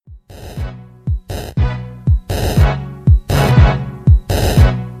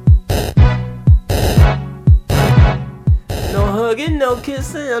hugging, no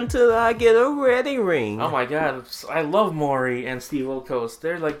kissing until I get a wedding ring. Oh my god, I love Maury and Steve Wilkos.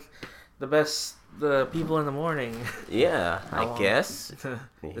 They're like the people in the morning. Yeah, I guess.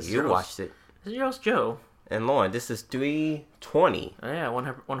 You watched it. This is yours, Joe. And Lauren, this is 320. Oh, yeah,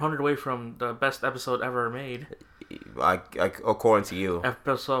 100 away from the best episode ever made. According to you.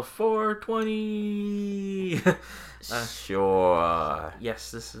 Episode 420. Sure.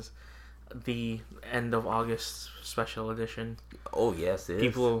 Yes, this is the end of August special edition. Oh, yes, it is.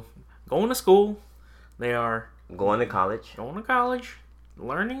 People going to school. They are going to college.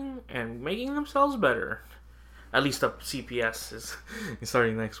 Learning and making themselves better. At least up CPS is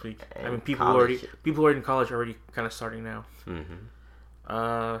starting next week. And I mean, people who are in college are already kind of starting now.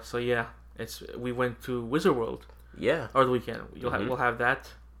 Mm-hmm. So yeah, we went to Wizard World. Yeah. Over the weekend. We'll have that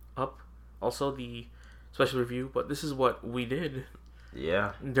up. Also the special review. But this is what we did.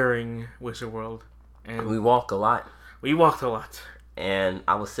 Yeah. During Wizard World, and we walked a lot. And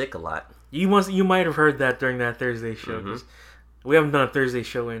I was sick a lot. You might have heard that during that Thursday show. Mm-hmm. We haven't done a Thursday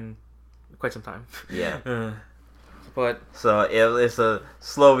show in quite some time. Yeah. But so it's a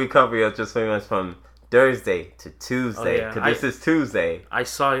slow recovery of just pretty much from Thursday to Tuesday. Because this is Tuesday. I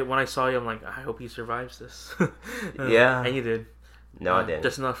saw it when I saw you. I'm like, I hope he survives this. Yeah. And you did. No, I didn't.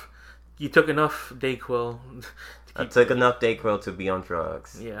 Just enough. You took enough Dayquil. I took enough Dayquil to be on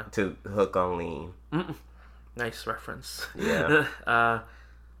drugs. Yeah. To hook on lean. Nice reference. Yeah.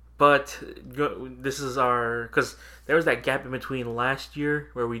 But this is because there was that gap in between last year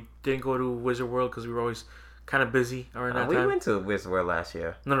where we didn't go to Wizard World because we were always kind of busy around that time. We went to Wizard World last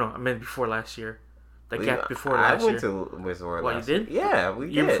year. No, I meant before last year. Gap before last year. I went to Wizard World last year. You did? Yeah, we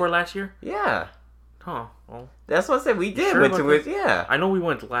did. Year before last year? Yeah. Huh. Well, that's what I said. We did went to Wizard. Yeah. I know we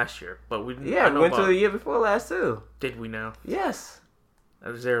went last year, but we didn't. Yeah, we went to the year before last too. Did we now? Yes.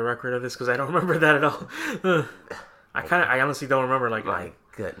 Is there a record of this? Because I don't remember that at all. I honestly don't remember. My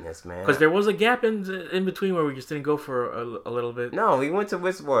goodness, man. Because there was a gap in between where we just didn't go for a little bit. No, we went to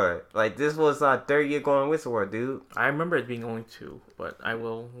Wizard World. This was our third year going to Wizard World, dude. I remember it being only 2, but I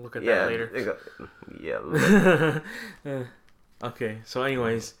will look at that later. Yeah. Okay, so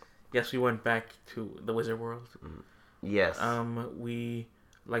anyways, yes, we went back to the Wizard World. Yes. We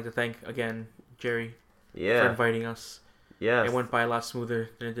like to thank again Jerry. Yeah. For inviting us. Yes. It went by a lot smoother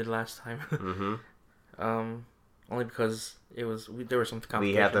than it did last time. Only because there were some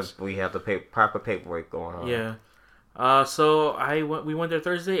complications. We have the proper paperwork going on. Yeah. So we went there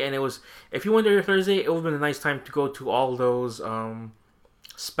Thursday, and it was, if you went there Thursday, it would have been a nice time to go to all those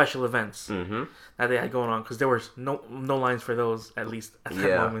special events that they had going on, because there was no lines for those, at least at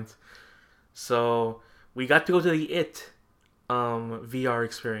that moment. So we got to go to the VR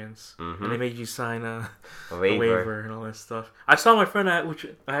experience, and they made you sign a waiver and all that stuff. I saw my friend, which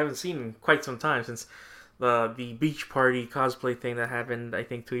I haven't seen in quite some time, since the beach party cosplay thing that happened, I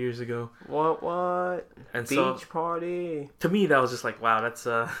think, 2 years ago. What? And beach party? To me, that was just like, wow, that's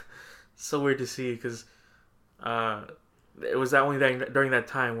so weird to see, because it was that only during that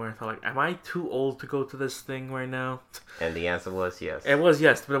time where I thought, like, am I too old to go to this thing right now? And the answer was yes. It was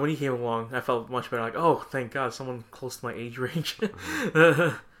yes, but when he came along, I felt much better. Like, oh, thank God, someone close to my age range.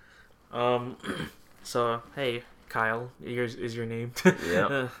 So, hey, Kyle, is your name.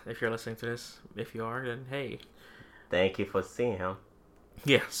 Yeah. If you're listening to this, if you are, then hey. Thank you for seeing him.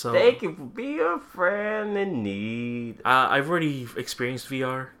 Yeah, so. Thank you for being a friend in need. I've already experienced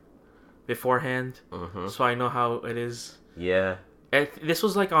VR beforehand, so I know how it is. Yeah. This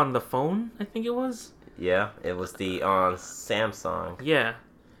was like on the phone, I think it was. Yeah, it was the Samsung. Yeah.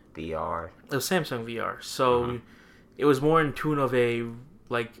 VR. It was Samsung VR, so it was more in tune of a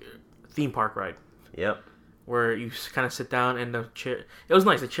theme park ride. Yep. Where you kind of sit down and the chair. It was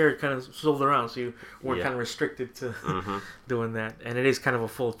nice. The chair kind of swiveled around, so you weren't kind of restricted to doing that. And it is kind of a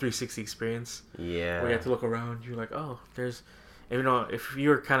full 360 experience. Yeah. Where you have to look around. You're like, oh, there's. You know, if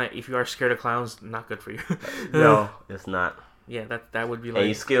you are scared of clowns, not good for you. No, it's not. Yeah, that would be like. And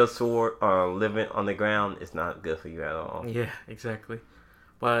you skills toward living on the ground, it's not good for you at all. Yeah, exactly.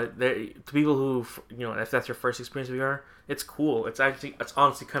 But to people who, if that's your first experience with VR, it's cool. It's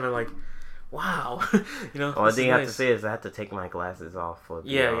honestly kind of like, wow. All thing I have to say is I have to take my glasses off for VR.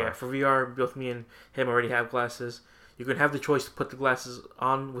 Yeah. For VR, both me and him already have glasses. You can have the choice to put the glasses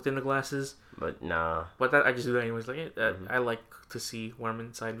on within the glasses. But nah. But I just do that anyways. Like I like to see when I'm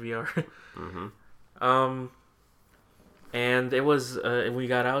inside VR. And it was we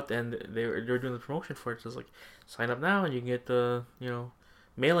got out and they were doing the promotion for it. So it was like, sign up now and you can get the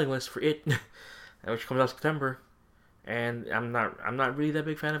mailing list for it, which comes out September. And I'm not really that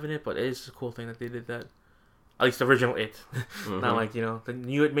big fan of it, but it is a cool thing that they did that. At least the original It. Not like, the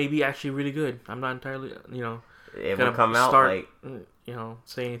new It may be actually really good. I'm not entirely, It will come out like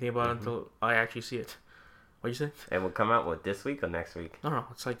say anything about it until I actually see it. What you say? It will come out this week or next week? No,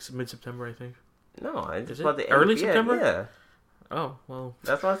 it's like mid-September, I think. No, it's about the early September. Yeah. Oh well.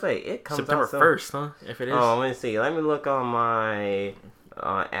 That's what I say. It comes September out 1st, huh? If it is. Oh, let me see. Let me look on my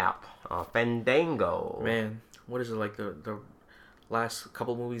app. Fandango. Man, what is it like the last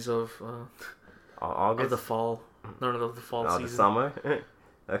couple movies of August? Of the fall. No, the fall season. The summer.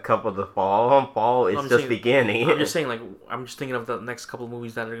 A couple of the fall. Fall is just beginning. I'm just saying, like, I'm just thinking of the next couple of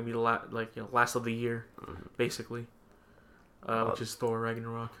movies that are gonna be the last of the year, basically. Which is Thor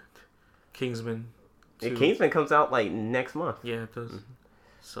Ragnarok, Kingsman. Yeah, Kingsman comes out like next month. Yeah, it does.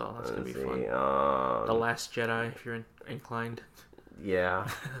 So that's gonna be fun. The Last Jedi, if you're inclined. Yeah.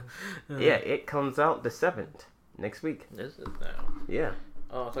 Yeah, it comes out the 7th next week. Is it now? Yeah.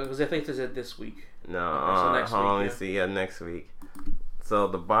 Oh, because I think it's this week. No, so next week. Let me see. Yeah, next week. So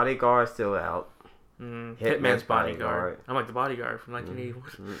The Bodyguard's still out. Hitman's Bodyguard. I'm like The Bodyguard from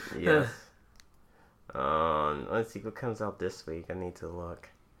 1981. Yes. Let's see what comes out this week. I need to look.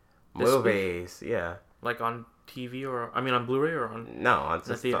 Movies, yeah. Like on TV on Blu-ray or on? No, on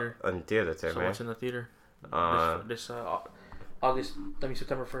the theater. On theater, so man. What's in the theater? This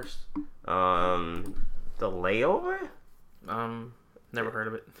September 1st. The Layover. Never heard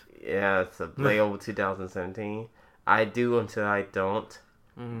of it. Yeah, it's a Layover 2017. I Do Until I Don't.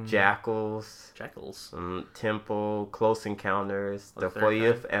 Jackals. Temple. Close Encounters. The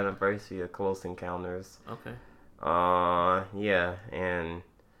 40th anniversary of Close Encounters. Okay. Yeah, and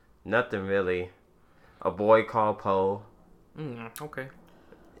nothing really. A Boy Called Poe. Okay.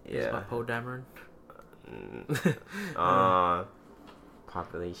 Yeah. It's about Poe Dameron.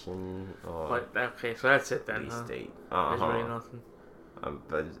 Population. Okay, so that's it then. State. There's really nothing.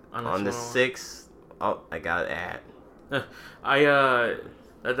 But on the 6th, I got an ad.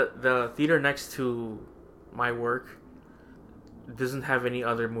 The theater next to my work doesn't have any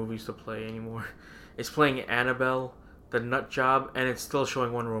other movies to play anymore. It's playing Annabelle, The Nut Job, and it's still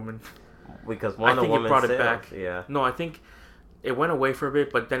showing Wonder Woman. Because Wonder Woman brought it back. Yeah. No, I think it went away for a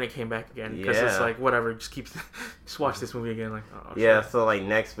bit, but then it came back again. Because it's like, whatever, just watch this movie again. Like, so like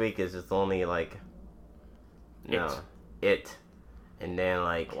next week is just only like, It. And then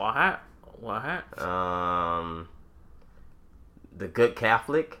like... What? The Good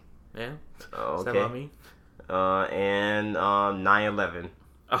Catholic. Yeah. Okay. Is that about me? And 9/11.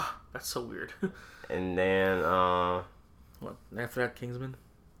 Oh, that's so weird. And then what after that, Kingsman?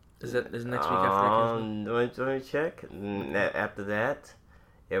 Is next week after that Kingsman? Let me check. After that,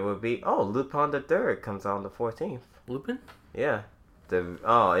 it would be Lupin the Third comes out on the 14th. Lupin? Yeah.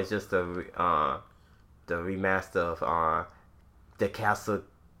 It's just the remaster of the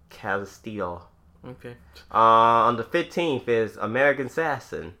Castillo. Okay. On the 15th is American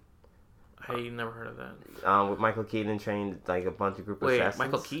Assassin. I never heard of that. With Michael Keaton trained like a bunch of group of assassins. Wait,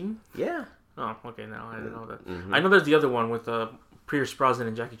 Michael Keaton? Yeah. Oh, okay. Now I didn't know that. I know there's the other one with Pierce Brosnan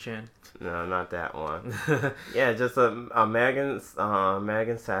and Jackie Chan. No, not that one. Yeah, just American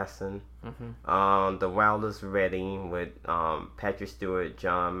Assassin. The Wildest Wedding with Patrick Stewart,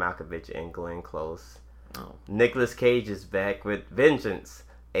 John Malkovich, and Glenn Close. Oh. Nicolas Cage is back with Vengeance,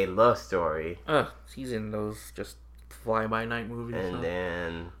 a love story. He's in those just fly-by-night movies. And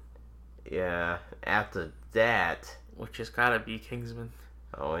then, after that... Which has gotta be Kingsman.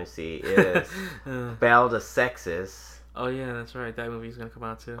 Oh, and see, is Battle of the Sexes. Oh, yeah, that's right. That movie's gonna come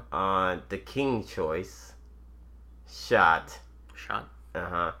out, too. The King Choice. Shot.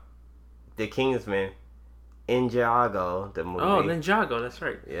 Uh-huh. The Kingsman. Ninjago, the movie. Oh, Ninjago, that's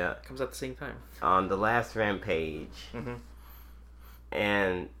right. Yeah. It comes out at the same time. The Last Rampage.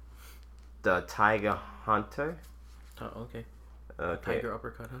 And The Tiger Hunter. Oh, okay. Okay. Tiger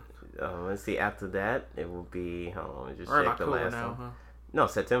Uppercut, huh? Let's see, after that, it will be... Hold on, let me just check the last now, one. Huh? No,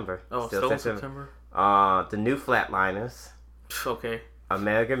 September. Oh, still September? The New Flatliners. Okay.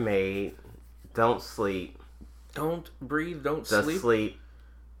 American Made. Don't Sleep. Don't Breathe, Don't The Sleep? Sleep.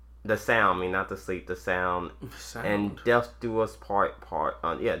 The Sound, not the sleep, the sound. And Death Do Us Part.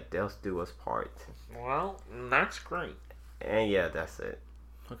 Death Do Us Part. Well, that's great. And that's it.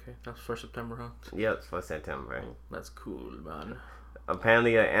 Okay, that's for September, huh? Yeah, it's for September. That's cool, man.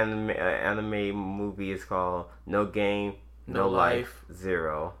 Apparently, an anime movie is called No Game, No Life,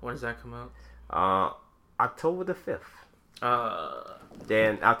 Zero. When does that come out? October the 5th.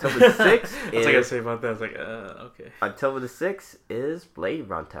 Then October the 6th is... What's I gotta say about that? I was like, okay. October the 6th is Blade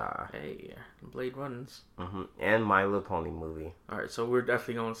Runner. Hey, Blade runs. And My Little Pony movie. Alright, so we're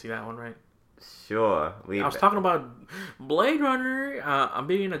definitely going to see that one, right? Sure. I was talking about Blade Runner. I'm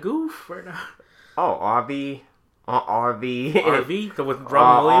being a goof right now. Oh, I'll be RV. RV? With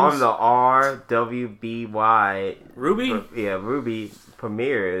Robin Williams? On the RWBY. Ruby? Ruby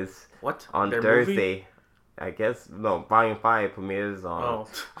premieres. What? On Their Thursday. Movie? I guess, no, Volume 5 premieres on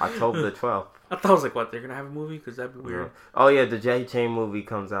October the 12th. I thought I was like, what, they're going to have a movie? Because that'd be weird. Oh, yeah, the Jackie Chan movie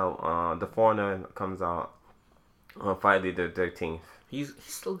comes out, The Foreigner comes out on Friday the 13th. He's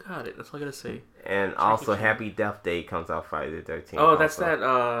still got it. That's all I got to say. And Jackie also Chan. Happy Death Day comes out Friday the 13th. Oh, that's that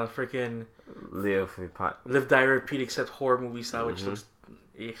freaking Live, Die, Repeat, except horror movie style, which looks...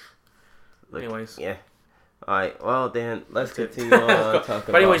 Anyways. Yeah. Alright, well then, let's continue on talking about...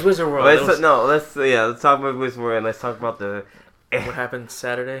 But anyways, Wizard World. Let's talk about Wizard World and let's talk about the... What happened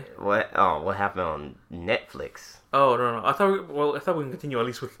Saturday? What happened on Netflix? Oh, no. I thought we can continue at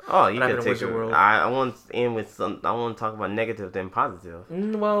least with what happened in Wizard World. I want to end with I want to talk about negative then positive.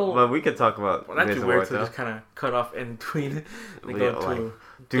 But we could talk about that's Wizard weird to just kind of cut off in between and go to...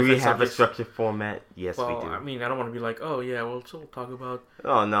 Do we have a structured format? Yes, we do. I mean, I don't want to be like, oh yeah, we'll talk about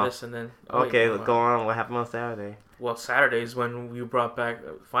this and then... Okay, go on. What happened on Saturday? Well, Saturday is when we brought back,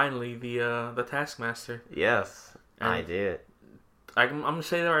 finally, the Taskmaster. Yes, and I did. I'm going to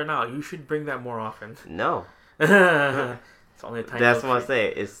say that right now. You should bring that more often. No. It's only a tiny That's what I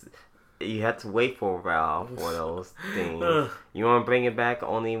say. You have to wait for a while for those things. You want to bring it back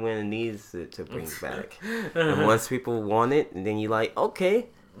only when it needs it to bring it back. And once people want it, then you're like, okay.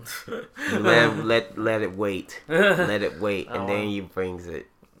 You let it wait. Let it wait. And then you brings it.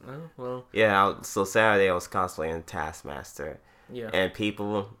 Well. Yeah, so Saturday I was cosplaying Taskmaster. Yeah. And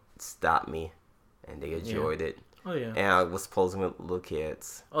people stopped me. And they enjoyed it. Oh, yeah. And I was posing with little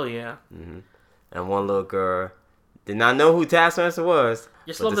kids. Oh, yeah. Mm-hmm. And one little girl did not know who Taskmaster was.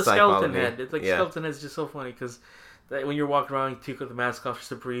 Just love the skeleton head. It's like skeleton head's just so funny because when you're walking around, you take the mask off just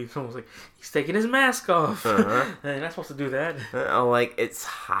to breathe. Someone's like, he's taking his mask off. And you're not supposed to do that. I'm like, it's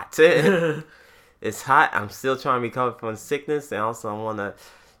hot. It's hot. I'm still trying to recover from sickness. And also I want to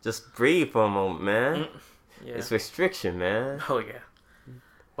just breathe for a moment, man. Yeah. It's restriction, man. Oh, yeah.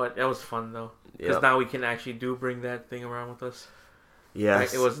 But that was fun, though. Because now we can actually bring that thing around with us. Yes.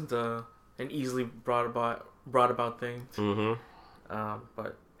 Like, it wasn't an easily brought about thing. Mm-hmm.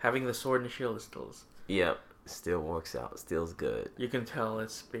 But having the sword and the shield is still... Yep. Still works out. Still's good. You can tell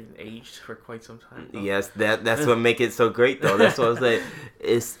it's been aged for quite some time, though. Yes, that's what makes it so great, though. That's what I was like.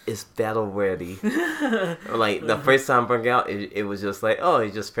 It's battle ready. Like, the first time I brought it out, it was just like, oh,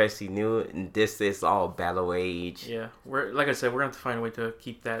 it's just freshly new. And this is all battle age. Yeah. Like I said, we're going to have to find a way to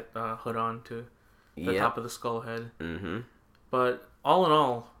keep that hood on to the top of the skull head. Mm-hmm. But all in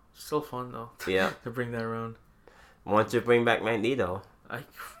all, still fun, though. Yeah. To bring that around. Why don't you bring back Magneto? I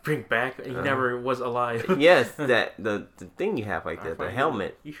bring back. He never was alive. Yes, the thing you have like that, the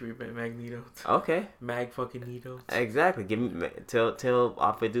helmet. You should be Magneto. Okay. Mag fucking Neto. Exactly. Give me tell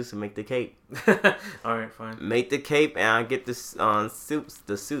our producer make the cape. All right, fine. Make the cape and I get this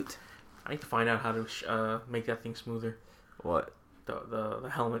the suit. I need to find out how to make that thing smoother. What? The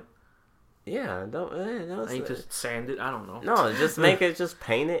helmet. Yeah, I need to sand it. I don't know. No, just make it. Just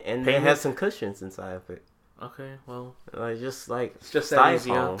paint it, and then have some cushions inside of it. Okay, well, it's just that easy,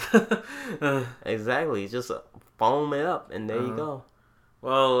 huh? Exactly, just foam it up, and there you go.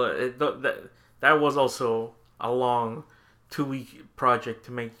 Well, that was also a long 2-week project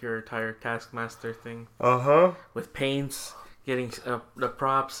to make your entire Taskmaster thing. With paints, getting the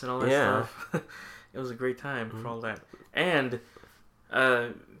props and all that stuff. It was a great time for all that, and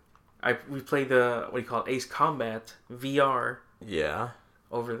we played what do you call it, Ace Combat VR. Yeah.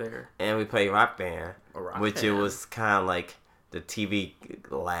 Over there. And we played Rock Band. It was kind of like the TV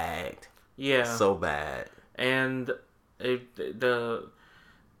lagged. Yeah. So bad. And it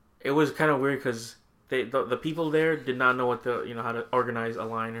was kind of weird because the people there did not know how to organize a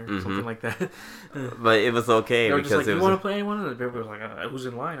line or something like that. But it was okay. They were just like, you want to play anyone? And everybody was like, who's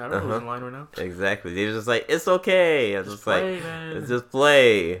in line? I don't know who's in line right now. Exactly. They were just like, it's okay. I was just play, like, man. Just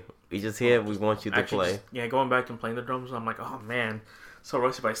play. We just here. We want you to play. Going back and playing the drums, I'm like, oh man. So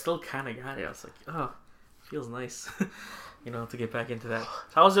rusty, but I still kind of got it. I was like, oh, feels nice, to get back into that.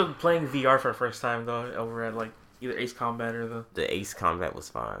 So how was it playing VR for the first time, though, over at, like, either Ace Combat or the Ace Combat was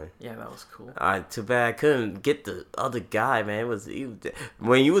fine. Yeah, that was cool. Too bad I couldn't get the other guy, man.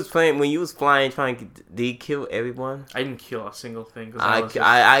 When you was flying, did you kill everyone? I didn't kill a single thing.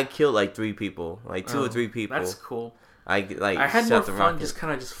 I killed, like, 3 people. Like, 2 or 3 people. That's cool. I had more fun just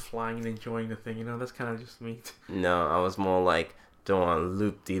kind of just flying and enjoying the thing, That's kind of just me. No, I was more like doing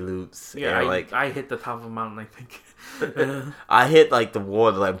loop-de-loops. Yeah, I hit the top of a mountain, I think. I hit like the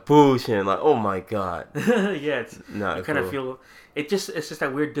water, like boosh, and like, oh my god. Yeah, you kind of feel it's just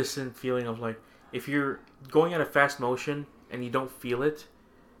that weird distant feeling of like if you're going at a fast motion and you don't feel it,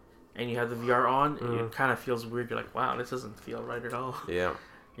 and you have the VR on, it kind of feels weird. You're like, wow, this doesn't feel right at all. Yeah.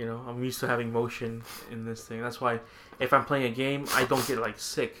 You know, I'm used to having motion in this thing. That's why if I'm playing a game, I don't get like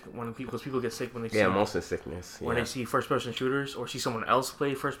sick because people get sick when they see motion sickness. When they see first person shooters or see someone else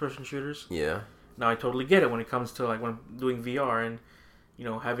play first person shooters. Yeah. Now I totally get it when it comes to like when I'm doing VR and you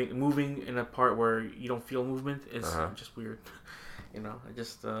know moving in a part where you don't feel movement is just weird. You know, it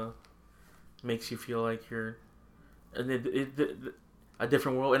just makes you feel like you're in a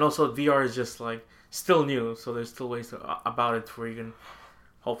different world. And also VR is just like still new, so there's still ways about it where you can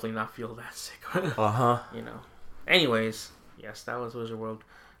hopefully not feel that sick. You know. Anyways, yes, that was Wizard World.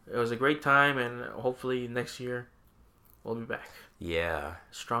 It was a great time, and hopefully next year we'll be back. Yeah.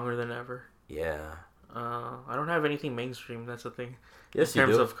 Stronger than ever. Yeah. I don't have anything mainstream. That's the thing. Yes, in you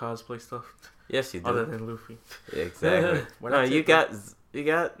do. terms of cosplay stuff. Yes, you do. Other than Luffy. Exactly. No, you got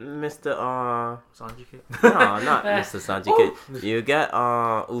Mr. Sanjike. No, not Mr. Sanjike. You got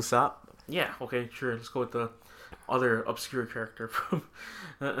Usopp. Yeah. Okay. Sure. Let's go with the other obscure character from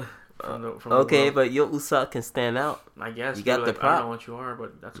the okay, but your Usopp can stand out. I guess you got the prop. I don't know what you are,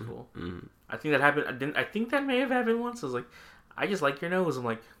 but that's cool. Mm-hmm. I think that happened. I think that may have happened once. I was like, I just like your nose. I'm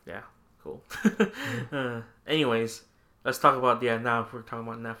like, yeah, cool. Anyways, let's talk about now we're talking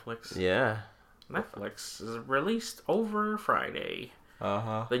about Netflix. Yeah. Netflix is released over Friday.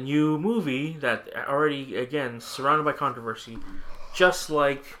 The new movie that already again surrounded by controversy, just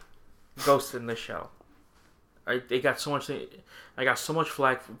like Ghost in the Shell. I got so much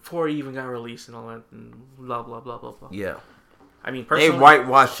flack before it even got released and all that and blah blah blah blah blah. Yeah. I mean, personally,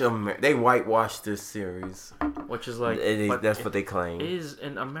 They whitewashed this series, which is like that's what they claim. It is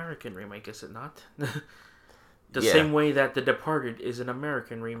an American remake, is it not? Same way that The Departed is an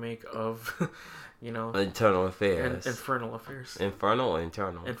American remake of, you know, Internal Affairs. Infernal Affairs. Infernal or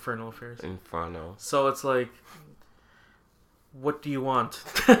Internal? Infernal Affairs. Infernal. So it's like, what do you want?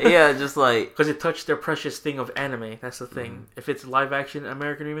 Yeah, just like because it touched their precious thing of anime. That's the thing. If it's live action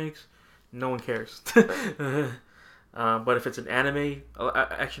American remakes, no one cares. But if it's an anime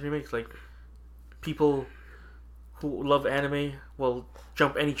action remake, like people who love anime will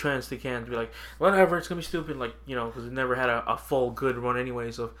jump any chance they can to be like, whatever, it's gonna be stupid, like, you know, because it never had a full good run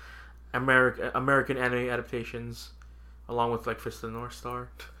anyways of American anime adaptations, along with like Fist of the North Star.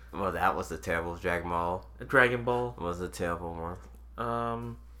 Well, that was a terrible Dragon Ball. Dragon Ball was a terrible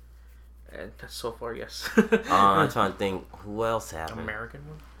one. And so far, yes. I'm trying to think who else happened.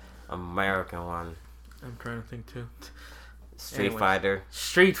 American one. I'm trying to think too. Street Fighter.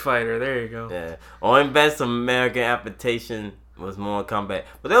 There you go. Yeah. Only best American adaptation was Mortal Kombat,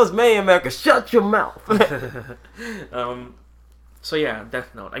 but that was made in America. Shut your mouth. So yeah,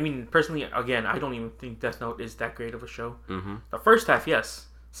 Death Note. I mean, personally, again, I don't even think Death Note is that great of a show. Mm-hmm. The first half, yes.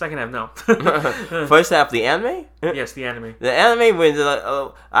 Second half, no. First half, the anime? Yes, the anime. The anime wins.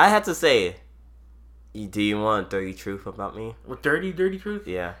 I had to say, do you want dirty truth about me? What, dirty truth?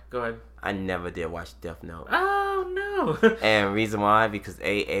 Yeah. Go ahead. I never did watch Death Note. Oh, no. And reason why, because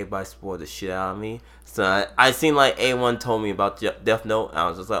everybody spoiled the shit out of me. So I seen like A1 told me about Death Note. And I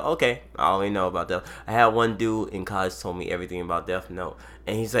was just like, okay, I already know about Death. I had one dude in college told me everything about Death Note.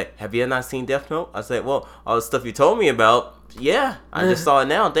 And he's like, have you not seen Death Note? I said, well, all the stuff you told me about, yeah, I just saw it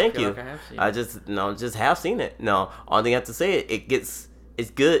now. Thank you. Like I just have seen it. No, only thing I have to say it's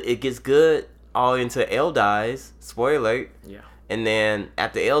good. It gets good all into L dies. Spoiler alert. Yeah. And then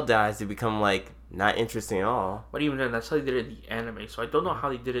after L dies, it become like not interesting at all. But even then, that's how they did it in the anime. So I don't know how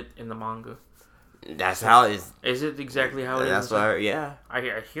they did it in the manga. That's how it is. Is it exactly how it is? That's why, yeah. I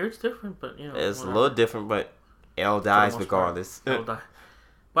hear it's different, but you know, it's whatever. a little different, but L dies regardless. L die.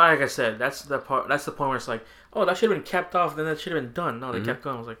 But like I said, that's the part. That's the point where it's like, oh, that should have been capped off. Then that should have been done. No, they kept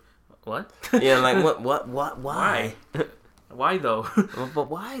going. I was like, what? Yeah, like what? Why? Why though? But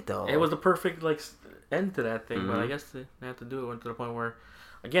why though? It was the perfect like end to that thing, but I guess they had to do it. Went to the point where,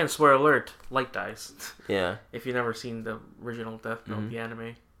 again, spoiler alert, Light dies. Yeah. If you've never seen the original Death Note, the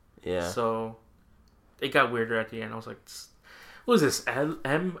anime. Yeah. So it got weirder at the end. I was like, who is this? M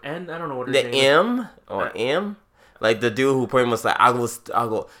N? I don't know what his name is. M or M. Like the dude who pretty much like I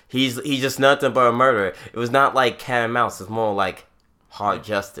go. He's just nothing but a murderer. It was not like cat and mouse. It's more like hard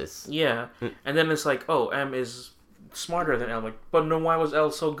justice. Yeah, and then it's like, oh, M is smarter than L. Like, but no, why was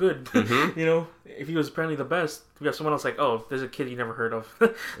L so good? You know, if he was apparently the best, we have someone else like, oh, there's a kid you never heard of.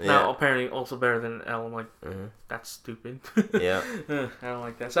 Now apparently also better than L. I'm like, that's stupid. Yeah, I don't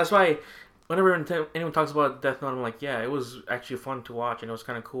like that. So that's why whenever anyone talks about Death Note, I'm like, yeah, it was actually fun to watch, and it was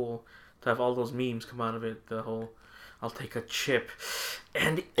kind of cool to have all those memes come out of it. The whole, I'll take a chip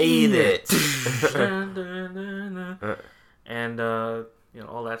and eat it. And you know,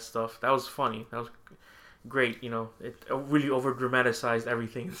 all that stuff. That was funny. That was, great. It really over dramatized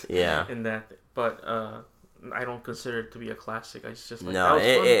everything. Yeah. In that, but I don't consider it to be a classic. It's just like no,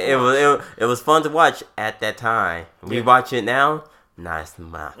 it was fun to watch at that time. We watch it now. Nah, it's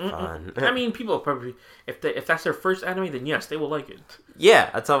not fun. I mean, people probably if that's their first anime, then yes, they will like it. Yeah,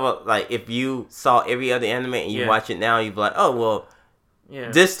 I talk about like if you saw every other anime and you watch it now, you'd be like, oh well,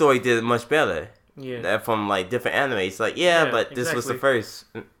 this story did it much better. Yeah, that from like different animes. Like but this was the first.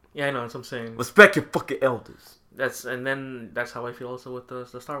 Yeah, I know that's what I'm saying. Respect your fucking elders. That's how I feel also with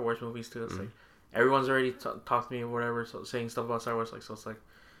the Star Wars movies too. It's like everyone's already talked to me or whatever, so saying stuff about Star Wars. Like so, it's like.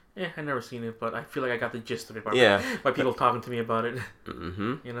 I never seen it, but I feel like I got the gist of it by people talking to me about it.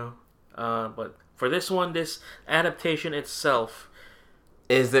 Mm-hmm. But for this adaptation itself,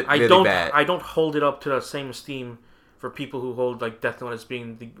 is it really bad? I don't hold it up to the same esteem for people who hold like Death Note as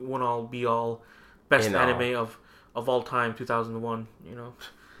being the one all be all best anime of all time, 2001.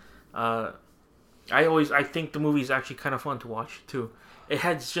 I think the movie is actually kind of fun to watch too. It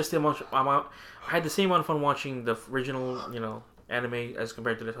had just the much amount. I had the same amount of fun watching the original. Anime as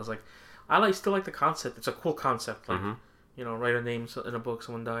compared to this. I was like, still like the concept. It's a cool concept. Like, write a name in a book,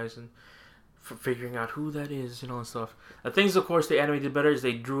 someone dies, and figuring out who that is, and stuff. The things, of course, the anime did better is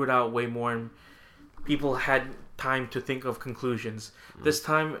they drew it out way more, and people had time to think of conclusions. This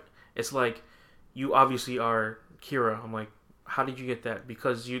time, it's like, you obviously are Kira. I'm like, how did you get that?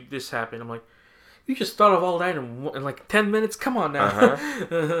 Because this happened. I'm like, you just thought of all that in like 10 minutes? Come on now.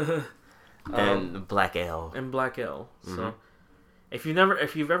 And Black L. So. If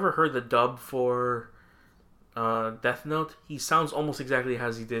you've ever heard the dub for Death Note, he sounds almost exactly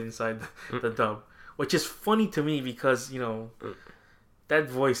as he did inside the dub, which is funny to me because that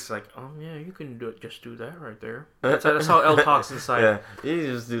voice like, oh yeah, you can just do that right there. That's how L talks inside. Yeah, you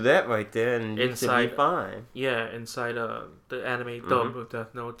just do that right there and you should be fine. Yeah, inside the anime dub of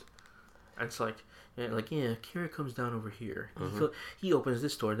Death Note, and it's like. Kira comes down over here. He opens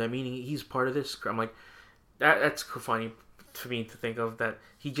this door. That meaning he's part of this. I'm like, that's funny. For me to think of that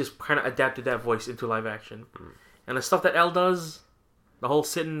he just kind of adapted that voice into live action, and the stuff that L does, the whole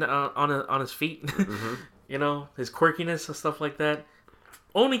sitting on his feet, his quirkiness and stuff like that,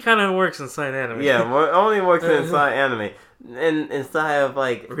 only kind of works inside anime. Yeah, only works inside anime. And inside of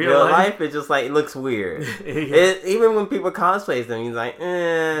like real life, it just like it looks weird. Even when people cosplay them, he's like,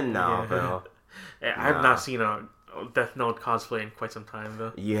 no, bro. I've not seen a Death Note cosplay in quite some time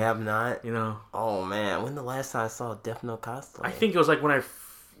though. You have not? Oh man, when the last time I saw a Death Note cosplay? I think it was like when I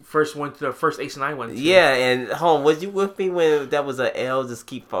first went to the first Ace and I went to. Yeah, and was you with me when that was a L just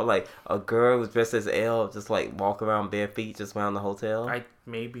keep like a girl was dressed as L just like walk around bare feet just around the hotel?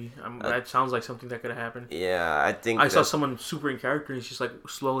 That sounds like something that could have happened. Yeah, I think I saw someone super in character and she's just like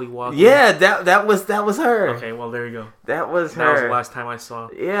slowly walking. Yeah, that was her. Okay, well there you go. That was her. That was the last time I saw.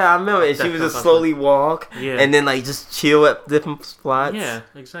 Yeah, I remember. And she would just slowly walk. Yeah. And then like just chill at different spots. Yeah,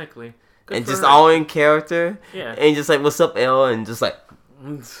 exactly. Good and just her. All in character. Yeah. And just like, what's up, L? And just like,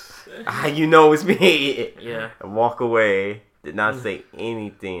 it's me. Yeah. And walk away. Did not say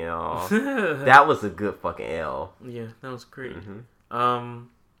anything at all. That was a good fucking L. Yeah, that was great.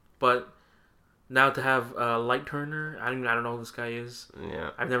 But now to have Light Turner, I don't know who this guy is.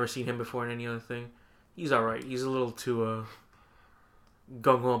 Yeah. I've never seen him before in any other thing. He's alright. He's a little too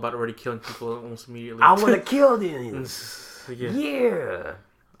gung-ho about already killing people almost immediately. I want to kill them. Yeah.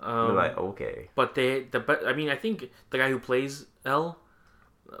 We're like, okay. But I think the guy who plays L,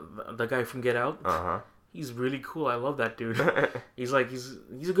 the guy from Get Out, he's really cool. I love that dude. he's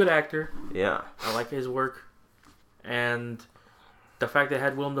a good actor. Yeah. I like his work. And the fact they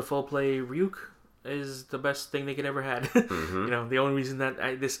had Willem Dafoe play Ryuk is the best thing they could ever had. The only reason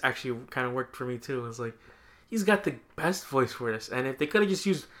that this actually kind of worked for me too was like, he's got the best voice for this. And if they could have just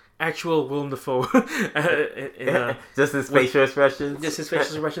used actual Willem Dafoe, just his facial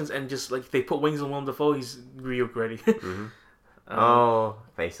expressions, and just like they put wings on Willem Dafoe, he's Ryuk ready.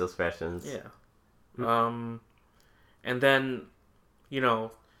 Facial expressions. Yeah. And then,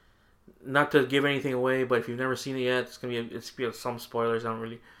 not to give anything away, but if you've never seen it yet, it's gonna be some spoilers. I don't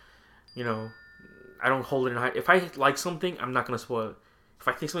really, I don't hold it in high. If I like something, I'm not gonna spoil it. If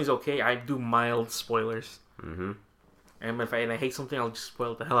I think something's okay, I do mild spoilers. And if I hate something, I'll just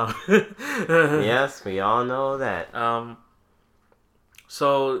spoil the hell out of it. Yes, we all know that.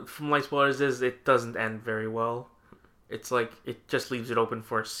 So from light spoilers is it doesn't end very well. It's like it just leaves it open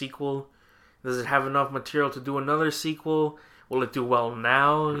for a sequel. Does it have enough material to do another sequel? Will it do well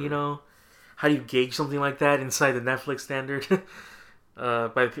now? How do you gauge something like that inside the Netflix standard?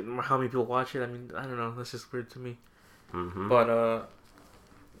 By how many people watch it? I mean, I don't know. That's just weird to me. But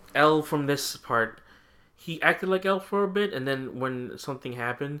L from this part, he acted like L for a bit, and then when something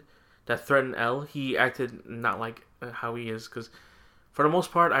happened that threatened L, he acted not like how he is. Because for the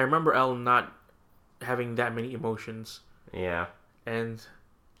most part, I remember L not having that many emotions. Yeah. And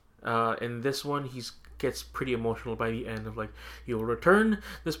in this one, gets pretty emotional by the end of like, you'll return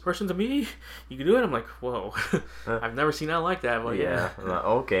this person to me. You can do it. I'm like, whoa. I've never seen L like that. But yeah. I'm like,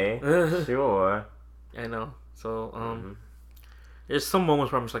 okay, sure. I know. So there's some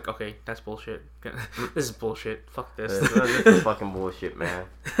moments where I'm just like, okay, that's bullshit. This is bullshit. Fuck this. This is fucking bullshit, man.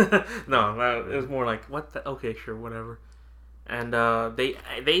 No, it was more like, what the? Okay, sure, whatever. And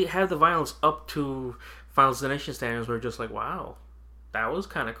they have the violence up to Final Destination standards where just like, wow, that was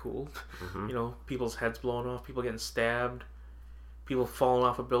kind of cool. Mm-hmm. You know, people's heads blown off, people getting stabbed, people falling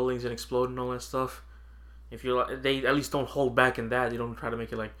off of buildings and exploding and all that stuff. If you they at least don't hold back in that. They don't try to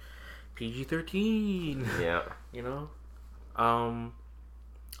make it like PG-13. Yeah. You know?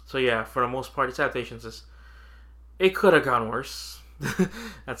 So yeah, for the most part, its adaptations it could have gone worse.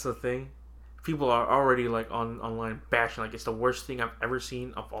 That's the thing. People are already like online bashing like it's the worst thing I've ever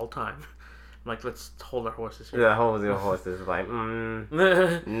seen of all time. I'm like, let's hold our horses here. Yeah, hold your horses. Like, no,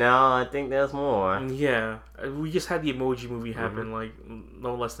 I think there's more. Yeah, we just had the Emoji Movie happen like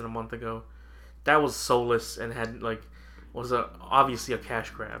no less than a month ago. That was soulless and had like was obviously a cash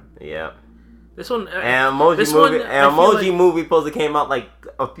grab. Yeah. This one and Emoji Movie supposedly came out like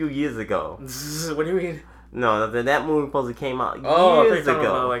a few years ago. What do you mean? No, that movie supposedly came out years ago.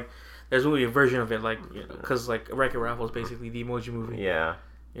 About, like, there's a version of it, like, because like Wreck-It Ralph was basically the Emoji Movie. Yeah.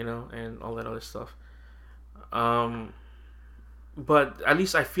 You know, and all that other stuff. But at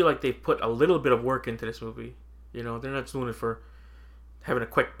least I feel like they put a little bit of work into this movie. You know, they're not doing it for having a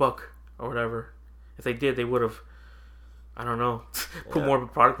quick buck or whatever. If they did, they would have, I don't know, put more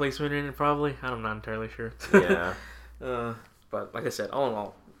product placement in it probably. I'm not entirely sure. Yeah. But like I said, all in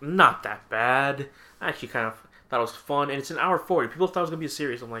all, not that bad. I actually kind of thought it was fun, and it's an hour 40. People thought it was gonna be a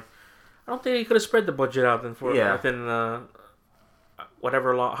series. I'm like, I don't think they could have spread the budget out within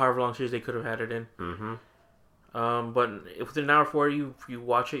however long series they could have had it in. Mm-hmm. But within an hour 40, you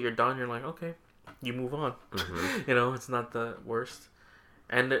watch it, you're done. You're like, okay, you move on. Mm-hmm. You know, it's not the worst.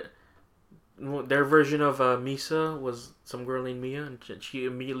 And their version of Misa was some girl named Mia, and she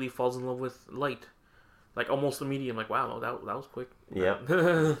immediately falls in love with Light, like almost immediately. I'm like, wow, that was quick. Yeah.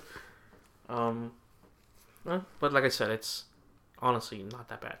 But like I said, it's honestly not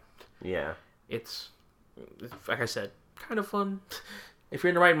that bad. Yeah. It's like I said, kind of fun. If you're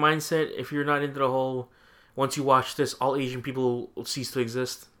in the right mindset, if you're not into the whole, once you watch this, all Asian people will cease to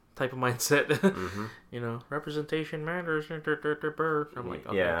exist type of mindset. Mm-hmm. You know, representation matters. I'm like,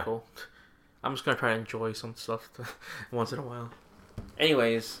 okay, cool. I'm just gonna try to enjoy some stuff once in a while.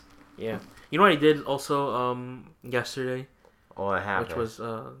 Anyways, yeah. You know what I did also yesterday? What happened? Which was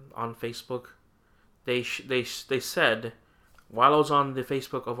on Facebook. They said while I was on the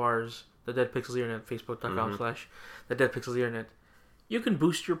Facebook of ours, the Dead Pixels Internet, Facebook.com/the Dead Pixels Internet, you can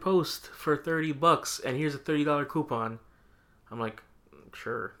boost your post for $30, and here's a $30 coupon. I'm like,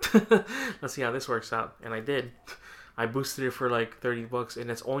 sure. Let's see how this works out, and I did. I boosted it for like $30,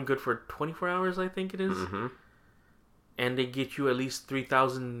 and it's only good for 24 hours, I think it is. Mm-hmm. And they get you at least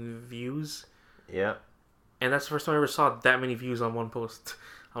 3,000 views. Yeah. And that's the first time I ever saw that many views on one post.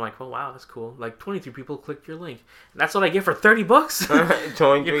 I'm like, oh wow, that's cool. Like 23 people clicked your link. And that's what I get for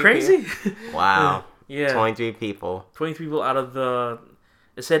 $30. You're crazy. Wow. Yeah. 23 people. 23 people out of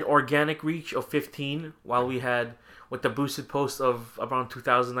it said organic reach of 15, while we had with the boosted post of around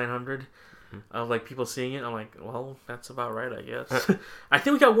 2,900 of like people seeing it. I'm like, well, that's about right, I guess. I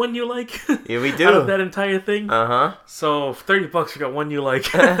think we got one new like. Yeah, we do. Out of that entire thing. Uh-huh. So $30, we got one new like.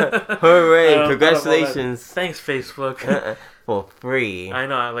 Hooray! Congratulations. Thanks, Facebook. For free. I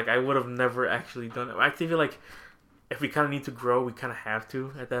know. Like I would have never actually done it. I feel like if we kind of need to grow, we kind of have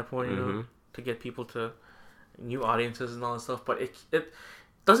to at that point, you know, to get people to new audiences and all that stuff. But it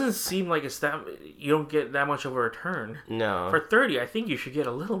doesn't seem like it's that you don't get that much of a return. No. For 30, I think you should get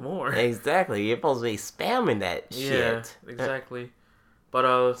a little more. Exactly. You're supposed to be spamming that shit. Yeah, exactly. But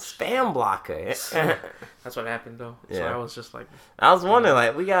spam blocker. That's what happened though. Yeah. So I was just like, I was wondering,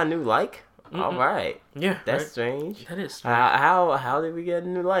 like, we got a new like. All right. Yeah. That's strange. That is strange. How did we get a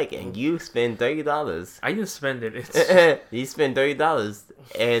new like? And you spend $30. I didn't spend it. It's you spend $30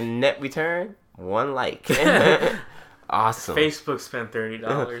 and net return 1 like. Awesome. Facebook spent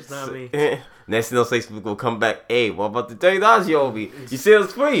 $30, not me. Next thing Facebook will come back. Hey, what about the $30 you owe me? You said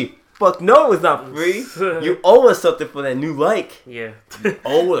it's free. Fuck no, it's not free. You owe us something for that new like. Yeah. You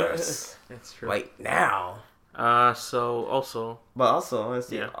owe us. That's true. Right now. So also. But also, let's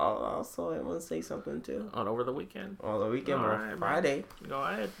see. Yeah. Also, I want to say something too. Over the weekend. On the weekend or Friday. Man. Go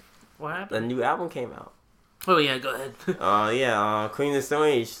ahead. What happened? The new album came out. Oh yeah, go ahead. Queen of the Stone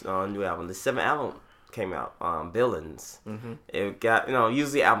Age new album. The 7th album came out. Billings. Mm-hmm. It got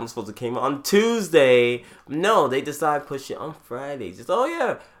usually albums supposed to came out on Tuesday. No, they decided to push it on Friday. Just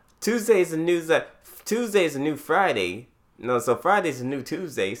Tuesday is a new Friday. No, so Friday's a new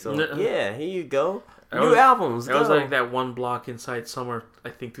Tuesday. So yeah, here you go. New albums. It was like that one block inside summer, I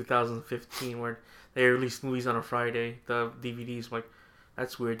think 2015, where they released movies on a Friday. The DVDs, like,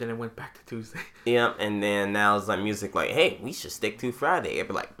 that's weird. Then it went back to Tuesday. Yeah, and then now it's like music like, hey, we should stick to Friday. It'd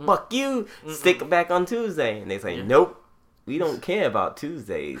be like, fuck you, stick it back on Tuesday. And they say, nope, we don't care about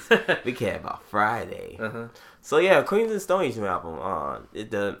Tuesdays. We care about Friday. Uh-huh. So yeah, Queens of the Stone Age new album.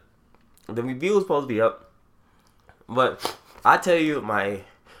 The review is supposed to be up. But I tell you, I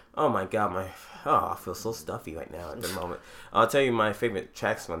feel so stuffy right now at the moment. I'll tell you my favorite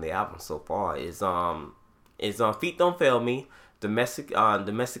tracks from the album so far is Feet Don't Fail Me,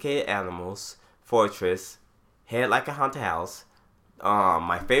 Domesticated Animals, Fortress, Head Like a Haunted House.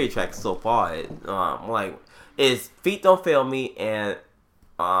 My favorite track so far is Feet Don't Fail Me and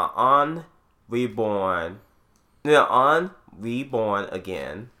On Reborn Again.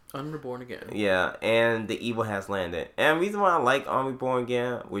 Unreborn Again. Yeah, and The Evil Has Landed. And the reason why I like Unreborn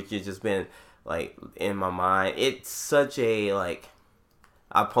Again, which has just been like in my mind, it's such a like,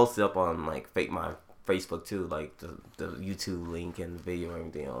 I posted up on like my Facebook too, like the YouTube link and the video and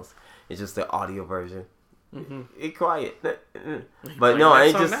everything else. It's just the audio version. Mm-hmm. It's quiet, but no,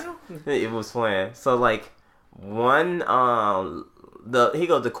 it was fun. So like one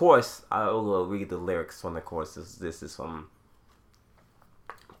the chorus. I will read the lyrics from the chorus. This is from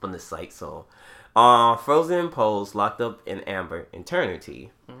the site. So, frozen in pose, locked up in amber,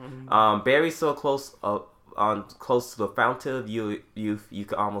 eternity. Mm-hmm. Buried so close close to the fountain of youth, you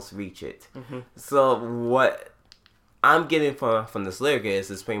could almost reach it. Mm-hmm. So what I'm getting from this lyric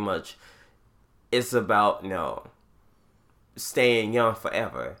is pretty much, it's about staying young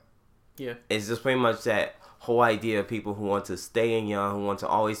forever. Yeah, it's just pretty much that whole idea of people who want to stay young, who want to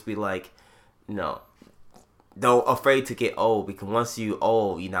always be like, though afraid to get old, because once you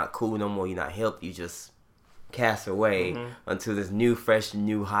old, you're not cool no more, you're not hip, you just cast away until this new, fresh,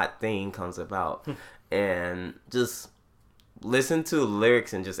 new, hot thing comes about. And just listen to the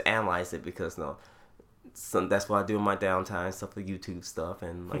lyrics and just analyze it, because that's what I do in my downtime, stuff like YouTube stuff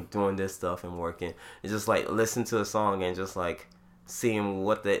and like doing this stuff and working. It's just like listen to a song and just like seeing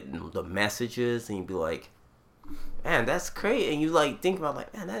what the message is, and you be like, man, that's great. And you like think about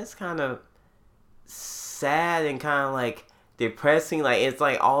like, man, that's kind of sad and kind of like depressing. Like it's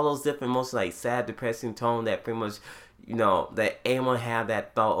like all those different emotions, like sad, depressing tone that pretty much that anyone have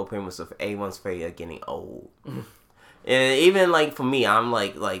that thought of pretty much of everyone's afraid of getting old. And even like for me, I'm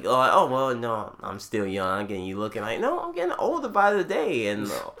like oh well, no, I'm still young, and you looking like, no, I'm getting older by the day,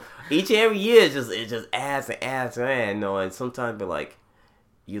 and each and every year it just adds and adds, man. And sometimes but like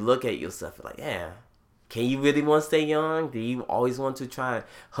you look at yourself and like, yeah, can you really want to stay young? Do you always want to try and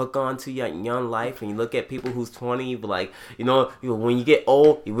hook on to your young life? And you look at people who's 20, you be like, when you get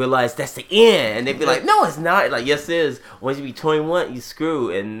old, you realize that's the end. And they be like, no, it's not. Like, yes, it is. Once you be 21, you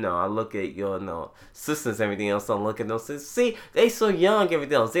screw. And I look at your sisters and everything else. I look at them sisters. See, they so young,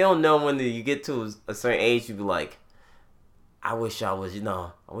 everything else. They don't know when you get to a certain age, you be like, I wish I was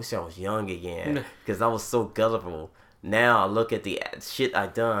young again. Because I was so gullible. Now I look at the shit I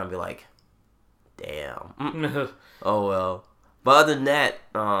done and be like, damn. Oh well. But other than that,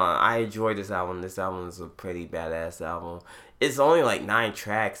 I enjoyed this album. This album is a pretty badass album. It's only like 9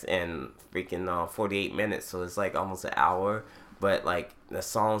 tracks and freaking 48 minutes, so it's like almost an hour. But like the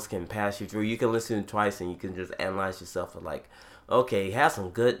songs can pass you through. You can listen to it twice and you can just analyze yourself and like, okay, it has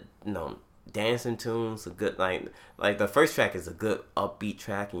some good dancing tunes. A good like the first track is a good upbeat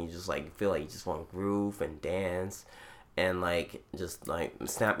track, and you just like feel like you just want to groove and dance and like just like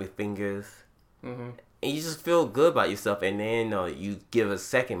snap your fingers. Mm-hmm. And you just feel good about yourself, and then you give a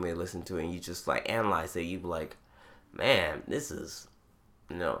second to listen to it, and you just like analyze it. You be like, man, this is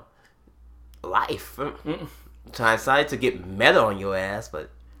life. I decided to get meta on your ass,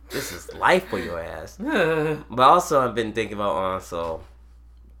 but this is life for your ass. But also I've been thinking about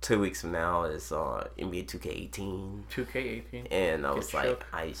 2 weeks from now is NBA 2K18. 2K18. And I was like,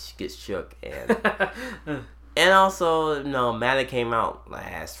 I get shook. And and also, Madden came out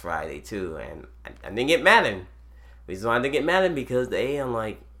last Friday too, and I didn't get Madden. The reason why I didn't get Madden because I'm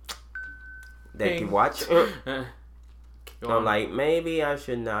like, that can watch. I'm like, maybe I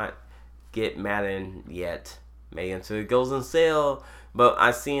should not get Madden yet. Maybe until it goes on sale. But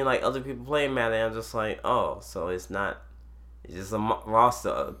I seen like other people playing Madden. I'm just like, oh, so it's just a roster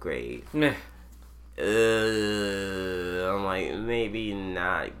upgrade. Meh. I'm like, maybe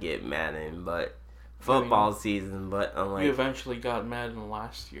not get Madden, but football season, but I'm like... You eventually got Madden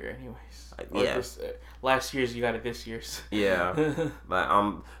last year anyways. Yeah. Last year's, you got it this year's. Yeah. but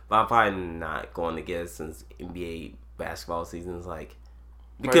I'm probably not going to get it since NBA basketball season is like...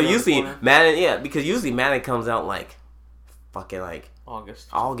 Because usually Madden comes out like... Fucking like...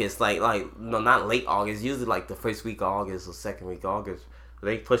 August, no, not late August. Usually like the first week of August or second week of August.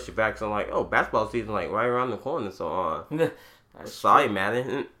 They push it back, so I'm like, oh, basketball season like right around the corner. So sorry, true.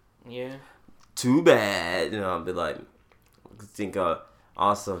 Madden. Yeah. Too bad. I'll be like,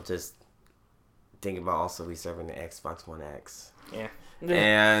 also just think about also reserving the Xbox One X. Yeah.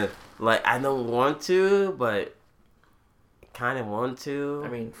 And like I don't want to, but kind of want to. I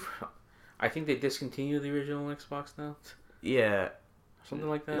mean, I think they discontinued the original Xbox now. Yeah. Something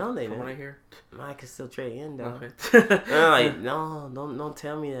like that. No, they from didn't. what I hear. I can still trade in though. Okay. Like no, don't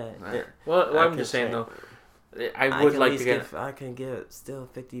tell me that. Well, I'm just saying though. I would like to get. I can get still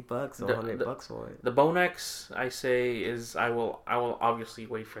 $50 or $100 for it. The Bone X, I say, is I will obviously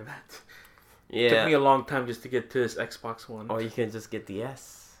wait for that. Yeah. It took me a long time just to get to this Xbox One. Or you can just get the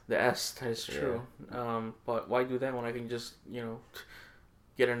S. The S, that is true. Yeah. But why do that when I can just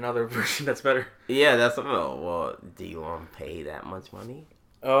get another version that's better? Yeah, that's well. Do you want to pay that much money?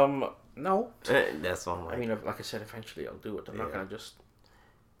 No. That's what I'm like. I mean, like I said, eventually I'll do it. I'm not gonna just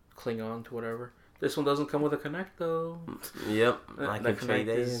cling on to whatever. This one doesn't come with a Kinect though. Yep, I can trade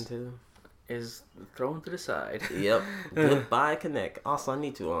that in too. Is thrown to the side. Yep. Goodbye Kinect. Also, I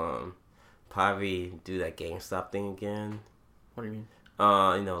need to probably do that GameStop thing again. What do you mean?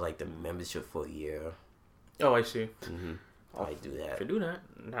 Like the membership for a year. Oh, I see. Mm-hmm. I do that. If you do that,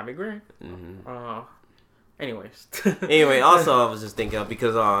 that'd be great. Mm-hmm. Anyways. Also, I was just thinking of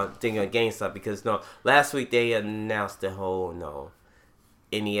GameStop because last week they announced the whole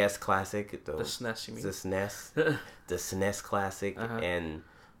NES Classic, the SNES, you mean? The SNES Classic, and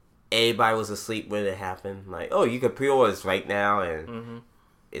everybody was asleep when it happened. Like, oh, you can pre-order this right now, and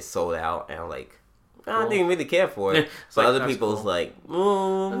it's sold out. And I'm like, I didn't really care for it. So other people's cool. Like,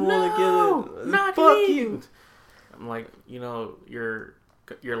 oh, I want to get it. Not fuck me. you. I'm like, your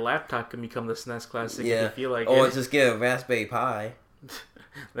laptop can become the SNES Classic if you feel like or it. just get a Raspberry Pi.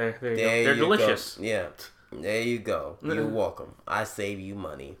 There you go. They're delicious. Go. Yeah. There you go. You're welcome. I save you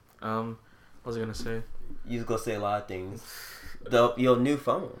money. What was I gonna say? You was gonna say a lot of things. Your new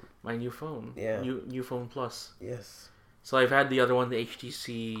phone. My new phone. Yeah. New phone plus. Yes. So I've had the other one, the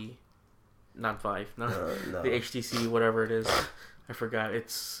HTC, not Vive, no. The HTC whatever it is. I forgot.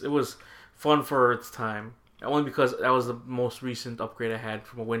 It was fun for its time. Only because that was the most recent upgrade I had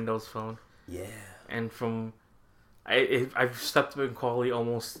from a Windows phone. Yeah. And I've stepped up in quality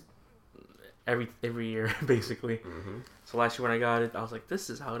almost every year basically. Mm-hmm. So last year when I got it, I was like, this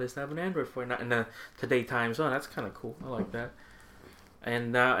is how it is to have an Android phone. Not in the today time zone. That's kind of cool. I like that.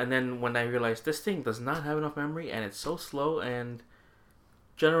 And then when I realized this thing does not have enough memory and it's so slow and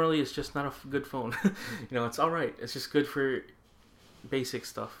generally it's just not a good phone. It's all right. It's just good for basic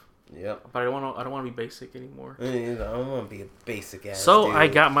stuff. Yep. But I don't want to be basic anymore. I don't want to be a basic ass. So dude. I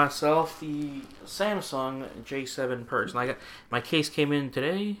got myself the Samsung J7 Purge, and my case came in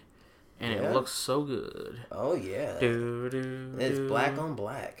today. And it looks so good. Oh, yeah. It's black on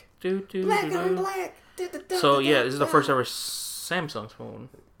black. Black on black. So, yeah, this is the first ever Samsung phone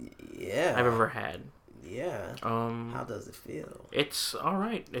I've ever had. Yeah. How does it feel? It's all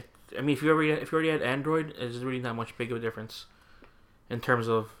right. If you already had Android, there's really not much big of a difference in terms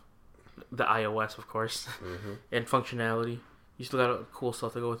of the iOS, of course, and functionality. You still got cool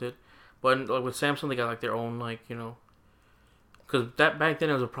stuff to go with it. But with Samsung, they got their own because back then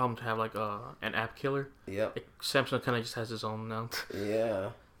it was a problem to have an app killer. Yep. Samsung kind of just has its own now.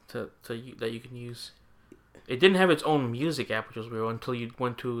 Yeah. That you can use. It didn't have its own music app, which was weird, until you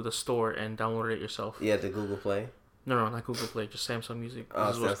went to the store and downloaded it yourself. Yeah, the Google Play. No, not Google Play, just Samsung Music.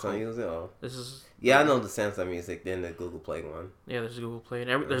 Samsung Music. Oh. This is. Yeah, I know the Samsung Music, then the Google Play one. Yeah, there's Google Play,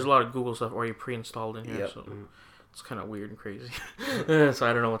 and there's a lot of Google stuff already pre-installed in here, yep. so it's kind of weird and crazy. So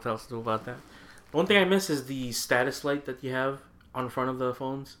I don't know what else to do about that. One thing I miss is the status light that you have on front of the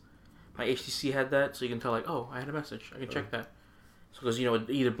phones. My HTC had that, so you can tell oh, I had a message. I can check that. So because it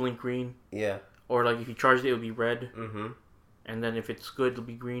either blink green. Yeah. Or if you charged it, it would be red. Mm-hmm. And then if it's good, it'll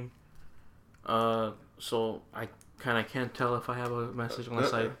be green. So I kind of can't tell if I have a message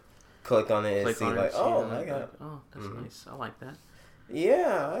unless I click on it and see I got it. Oh, that's nice. I like that.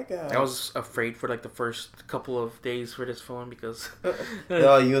 Yeah, I got it. I was afraid for the first couple of days for this phone because...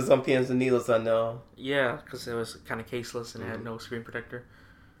 you was on pins and needles, I know. Yeah, because it was kind of caseless and it had no screen protector.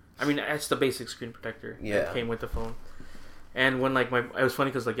 I mean, that's the basic screen protector that came with the phone. And when it was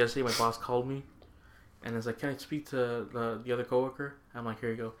funny because yesterday my boss called me and it's can I speak to the other coworker? I'm like,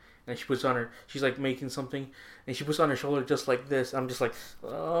 here you go. and she's like making something, and she puts it on her shoulder just like this. I'm just like,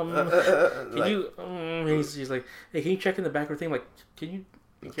 she's like, hey, can you check in the back of her thing? Like, can you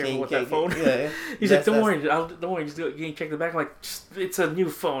be careful with that phone? Yeah. He's like, don't worry, just do it. Can you check the back? I'm like, it's a new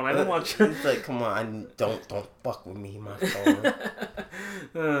phone. I don't want you. It's like, come on, don't fuck with me, my phone.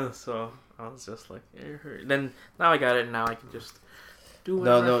 So I was just like, it hurt. Then now I got it, and now I can just do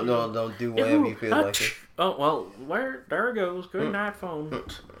whatever. No, don't do whatever you feel like it. Oh well, there it goes. Good night, phone.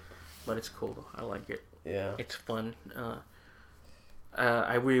 But it's cool though. I like it. Yeah, it's fun.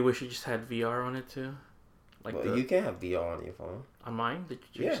 I really wish it just had VR on it too. Like you can have VR on your phone. On mine, the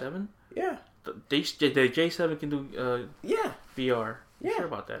J7. Yeah. The J7 can do VR. You sure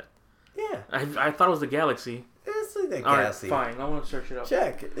about that? Yeah. I thought it was the Galaxy. It's like the Galaxy. Alright, fine. I want to search it up.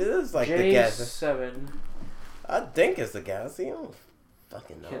 Check. It is like J7 the Galaxy. I think it's the Galaxy. I don't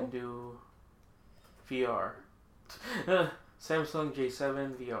fucking know. Can do VR. Samsung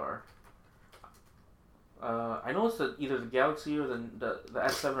J7 VR. I know it's either the Galaxy or the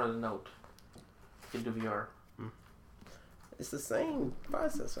S7 or the Note. Can do VR. It's the same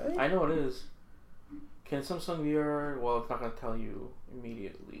process, right? I know it is. Can Samsung VR? Well, it's not going to tell you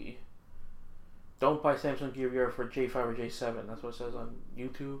immediately. Don't buy Samsung Gear VR for J5 or J7. That's what it says on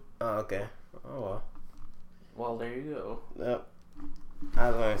YouTube. Oh, okay. Oh, well. Well, there you go. Yep. I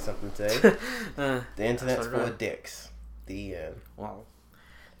learned something today. The internet's full of dicks. The end. Well,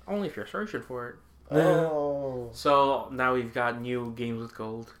 only if you're searching for it. Oh. So, now we've got new games with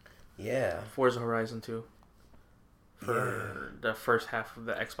gold. Yeah. Forza Horizon 2. For the first half of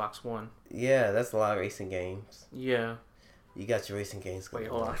the Xbox One. Yeah, that's a lot of racing games. Yeah. You got your racing games going.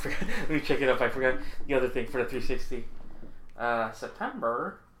 Wait, hold on. I forgot. Let me check it up. I forgot the other thing for the 360.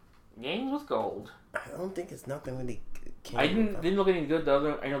 September. Games with gold. I don't think it's nothing really. I didn't look any good. The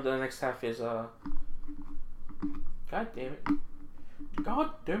other, I know the next half is God damn it. God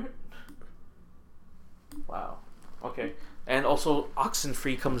damn it. Wow. Okay. And also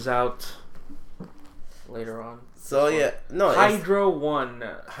Oxenfree comes out later on. So yeah, no. Hydro 1.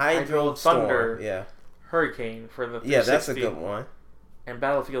 Hydro Thunder. Yeah. Hurricane for the 360. Yeah, that's a good one. And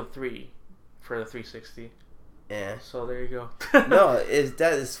Battlefield 3 for the 360. Yeah. So there you go. No,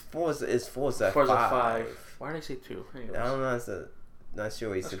 it's Forza. It's Forza 5. Why did I say 2? Anyways. I don't know. Not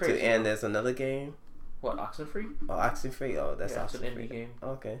sure. It's 2. And there's another game. What, Oxenfree? Oh, Oxenfree. Oh, that's Oxenfree. It's an indie game.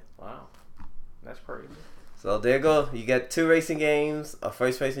 Okay. Wow, that's crazy. So there you go. You got 2 racing games, a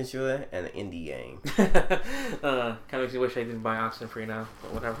first-person shooter, and an indie game. Kind of makes me wish I didn't buy Oxenfree now,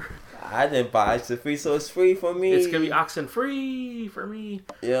 but whatever. I didn't buy Oxenfree, so it's free for me. It's gonna be Oxenfree for me.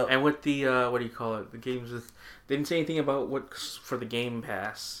 Yeah. And with the what do you call it? The games with they didn't say anything about what's for the Game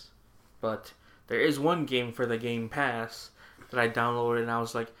Pass, but there is one game for the Game Pass that I downloaded, and I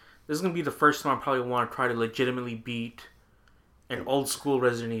was like, this is gonna be the first time I probably want to try to legitimately beat an old school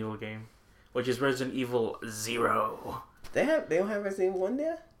Resident Evil game. Which is Resident Evil 0. They don't have Resident Evil 1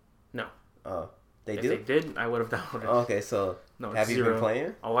 there? No. Oh, they if do? If they did, I would have downloaded it. Okay, so no, have you been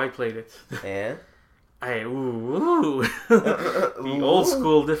playing? Oh, I played it. And? The old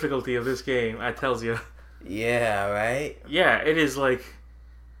school difficulty of this game, I tells you. Yeah, right? Yeah, it is like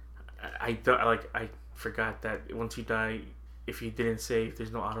I forgot that once you die, if you didn't save,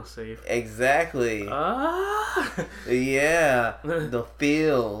 there's no autosave. Exactly. Yeah, the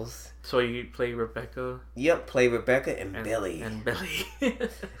feels. So you play Rebecca? Yep, play Rebecca and Billy. And Billy.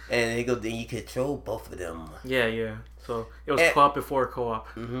 And then you control both of them. Yeah. So it was co-op before co-op.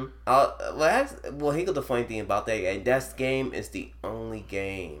 Mm-hmm. Here's the funny thing about that. And that game is the only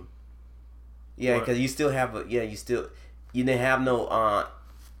game. Yeah, because you still have you didn't have no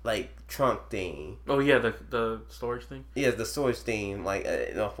like trunk thing. Oh yeah, the storage thing. Yeah, the storage thing, like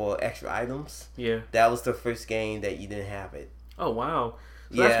for extra items. Yeah. That was the first game that you didn't have it. Oh wow.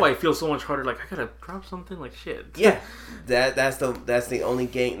 So that's why it feels so much harder. Like I gotta drop something. Like shit. Yeah, that's the only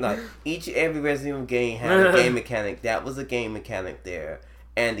game. Like every Resident Evil game had a game mechanic. That was a game mechanic there,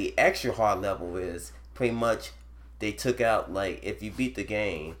 and the extra hard level is pretty much they took out like if you beat the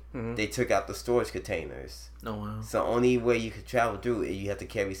game, they took out the storage containers. Oh wow. So only way you could travel through it, you have to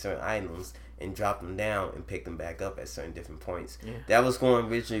carry certain items and drop them down and pick them back up at certain different points. Yeah. That was going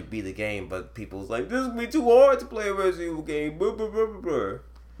to originally be the game, but people was like, this is be too hard to play a Resident Evil game. Blah, blah, blah, blah, blah.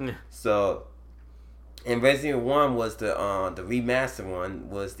 Yeah. So, and Resident Evil 1 was the remastered one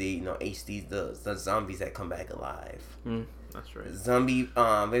was the HD the zombies that come back alive. That's right. Resident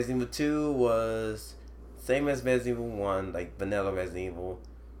Evil 2 was same as Resident Evil 1, like vanilla Resident Evil.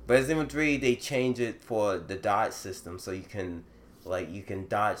 Resident Evil 3 they changed it for the dodge system, so you can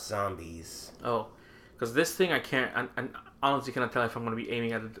dodge zombies. Oh, because this thing I can't. honestly cannot tell if I'm going to be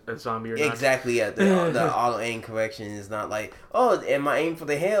aiming at a zombie or not. Exactly, yeah. The auto aim correction is not like, oh, am I aiming for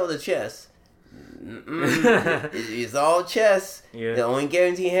the head or the chest? It's all chest. Yeah. The only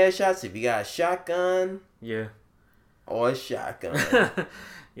guaranteed headshots if you got a shotgun. Yeah. Or a shotgun.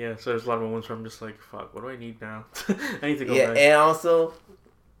 Yeah, so there's a lot of moments where I'm just like, fuck, what do I need now? I need to go back. And also,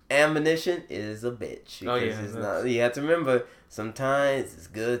 ammunition is a bitch. Oh, yeah. It's not, you have to remember, sometimes it's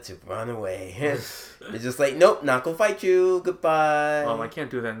good to run away. It's just like, nope, not gonna fight you. Goodbye. I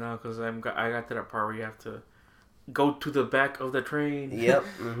can't do that now because I got to that part where you have to go to the back of the train. Yep.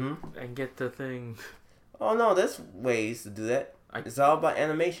 And get the thing. Oh, no, there's ways to do that. It's all about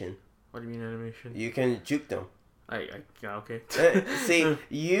animation. What do you mean animation? You can juke them. Yeah, okay. See,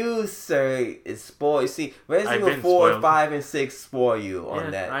 you, sir, is spoiled. See, Resident Evil 4, spoiled. 5, and 6 spoil you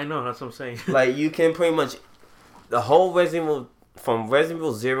on that. I know, that's what I'm saying. Like, you can pretty much, the whole Resident Evil, from Resident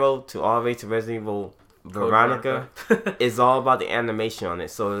Evil 0 to all the way to Resident Evil Veronica, is all about the animation on it.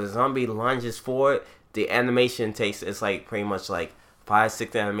 So the zombie lunges forward, the animation takes, it's like pretty much like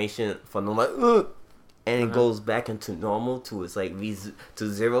 5-6 animation for the like, and it goes back into normal to its like to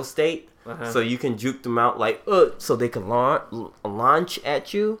zero state. So you can juke them out like so they can launch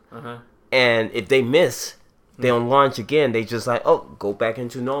at you, and if they miss, they don't launch again. They just like go back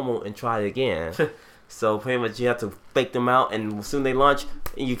into normal and try it again. So pretty much you have to fake them out, and as soon as they launch,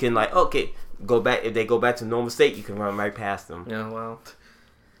 you can like go back. If they go back to normal state, you can run right past them. Yeah, well,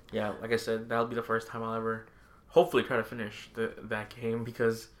 yeah, like I said, that'll be the first time I'll ever hopefully try to finish that game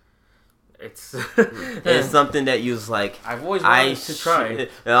because. It's something that you was like I've always wanted to try.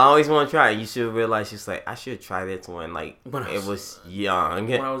 I always want to try. You should realize just like I should try this when like it was young.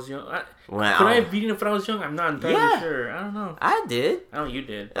 When I was young, could I have beaten it when I was young? I'm not entirely sure. I don't know. I did. I know you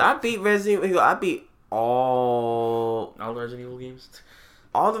did. I beat Resident Evil. I beat all the Resident Evil games.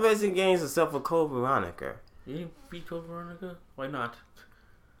 All the Resident games except for Code Veronica. You didn't beat Code Veronica? Why not?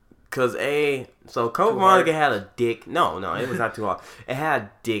 Cause Code Veronica had a dick. No, it was not too hard. It had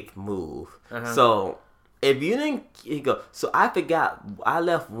a dick move. So if you didn't go, so I forgot. I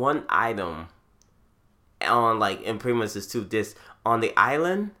left one item on like in pretty much just 2 discs on the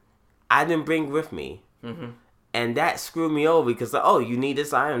island. I didn't bring with me, and that screwed me over because you need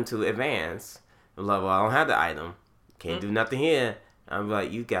this item to advance. I'm like, well, I don't have the item. Can't do nothing here. I'm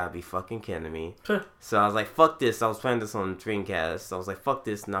like, you gotta be fucking kidding me. So I was like, fuck this. I was playing this on Dreamcast. So I was like, fuck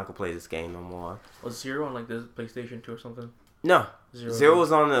this. Not gonna play this game no more. Was Zero on like the PlayStation 2 or something? No. Zero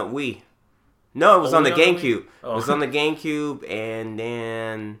was on the Wii. No, it was on the GameCube. It was on the GameCube, and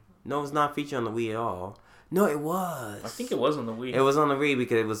then no, it was not featured on the Wii at all. No, it was. I think it was on the Wii. It was on the Wii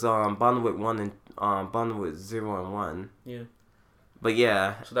because it was bundled with bundled with 0 and 1. Yeah. But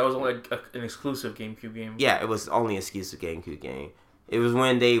yeah. So that was only an exclusive GameCube game. Yeah, it was only an exclusive GameCube game. It was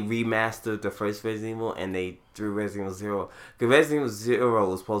when they remastered the first Resident Evil and they threw Resident Evil 0. Because Resident Evil 0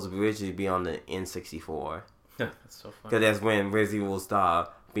 was supposed to originally be on the N64. That's so funny. Because that's when Resident Evil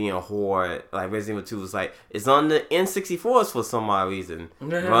started being a horde. Like Resident Evil 2 was like, it's on the N64s for some odd reason.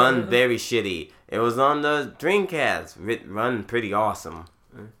 Run very shitty. It was on the Dreamcast. Run pretty awesome.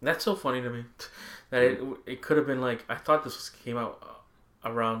 That's so funny to me. That it could have been like, I thought this came out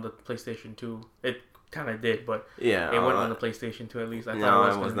around the PlayStation 2. It kind of did, but it went on the PlayStation 2 at least. I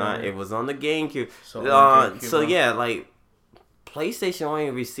thought it was not. It was on the GameCube. So yeah, like PlayStation only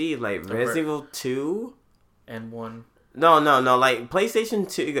received like Resident Evil 2 and 1. No. Like PlayStation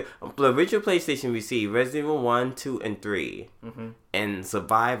 2, the original PlayStation received Resident Evil 1, 2, and 3, and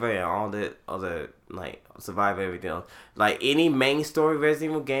Survivor and all the other like Survivor everything else. Like any main story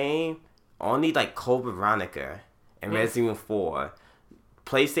Resident Evil game, only like Code Veronica and Resident Evil 4.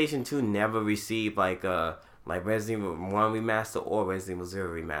 PlayStation 2 never received like Resident Evil 1 remaster or Resident Evil 0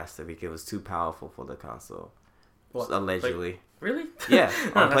 remaster because it was too powerful for the console. What? Allegedly. Really? Yeah,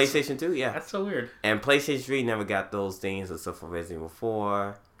 on PlayStation 2, yeah. That's so weird. And PlayStation 3 never got those things except for Resident Evil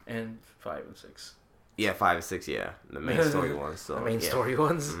 4. And 5 and 6. Yeah, 5 and 6, yeah. The main story ones. So, the main story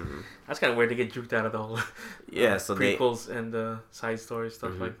ones? Mm-hmm. That's kind of weird to get juked out of the whole so prequels and side story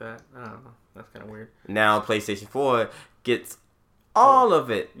stuff like that. I don't know. That's kind of weird. Now PlayStation 4 gets all of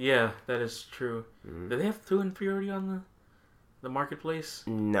it. Yeah, that is true. Do they have 2 and 3 already on the marketplace?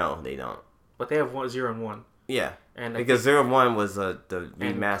 No, they don't. But they have 0 and 1. Yeah, and because 0 and 1 was the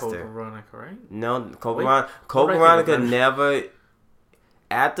remaster. Code Veronica, right? No, Code Veronica never.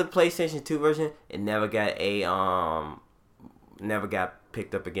 At the PlayStation 2 version, it never got never got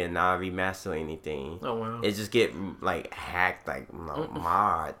picked up again. Not a remaster or anything. Oh wow! It just get like hacked, like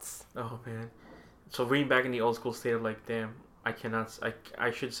mods. Oh man! So being back in the old school state of like, damn, I cannot.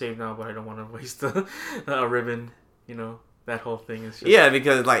 I should save now, but I don't want to waste a ribbon. You know, that whole thing is just... Yeah,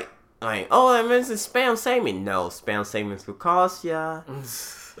 because like Like, oh, I meant spam saving. No, spam savings will cost ya.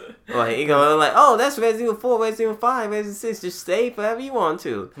 Like, you go like, oh, that's Resident Evil 4, Resident Evil 5, Resident 6. Just save whatever you want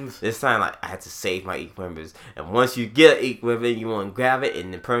to. This time, like, I had to save my equipment. And once you get an equipment, you want to grab it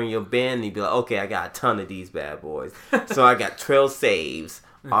and then put it in your bin. And you be like, okay, I got a ton of these bad boys. So I got 12 saves.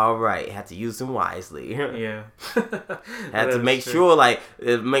 All right, had to use them wisely. Yeah. Had to make sure,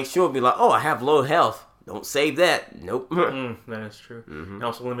 be like, oh, I have low health. Don't save that. Nope. That is true. Mm-hmm. And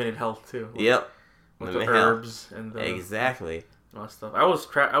also limited health too. Yep. With the herbs and the exactly. All that stuff. I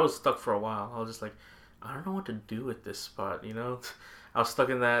was stuck for a while. I was just like, I don't know what to do with this spot. You know, I was stuck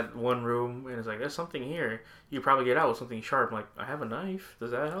in that one room, and it's like, there's something here. You probably get out with something sharp. I'm like, I have a knife.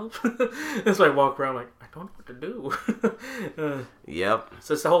 Does that help? So I walk around like, I don't know what to do. Yep.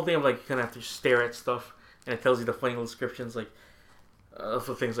 So it's the whole thing of like, you kind of have to stare at stuff, and it tells you the funny little descriptions like.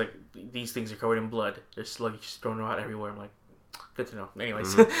 For things like these things are covered in blood. There's sludge just thrown out everywhere. I'm like, good to know.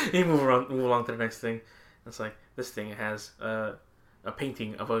 Anyways, you move along to the next thing. It's like this thing has a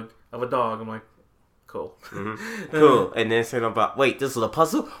painting of a dog. I'm like, cool, cool. And then saying about wait, this is a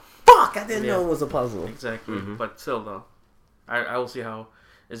puzzle. Fuck, I didn't know it was a puzzle. Exactly, but still though, I will see how.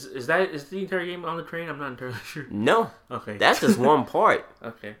 Is the entire game on the train? I'm not entirely sure. No. Okay. That's just one part.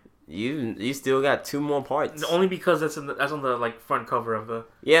 Okay. You still got 2 more parts. Only because that's on the like front cover of the.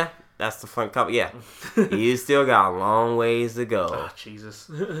 Yeah, that's the front cover. Yeah, you still got a long ways to go. Oh Jesus.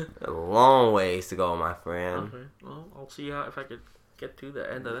 A long ways to go, my friend. Okay. Well, I'll see if I could get to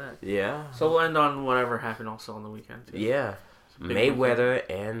the end of that. Yeah. So we'll end on whatever happened also on the weekend. Too. Yeah. Mayweather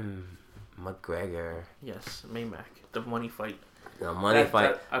and McGregor. Yes, Maymac. The money fight. The money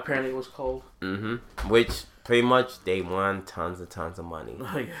fight. That apparently it was called. Mm-hmm. Which pretty much they won tons of money.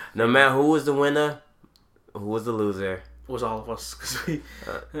 Oh, yeah. No matter who was the winner, who was the loser. It was all of us because we.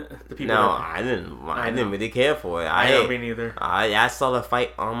 The people. No, I didn't really care for it. I me neither. I saw the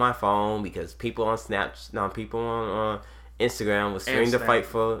fight on my phone because people on people on Instagram was streaming the fight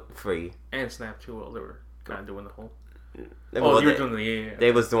for free. And Snap too. Well, they were kind of doing the whole. You were doing the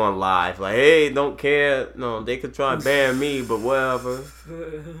They was doing live like, hey, don't care. No, they could try to ban me, but whatever.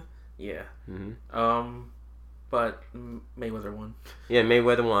 Yeah. Mm-hmm. But Mayweather won. Yeah,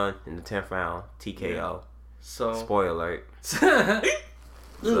 Mayweather won in the 10th round. TKO. Yeah. So spoiler alert.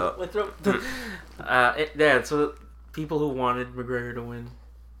 My throat. Yeah. So people who wanted McGregor to win.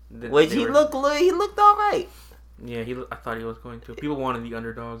 He looked all right. Yeah, I thought he was going to. People wanted the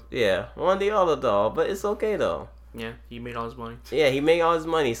underdog. Yeah, wanted the underdog, but it's okay though. Yeah, he made all his money. Yeah, he made all his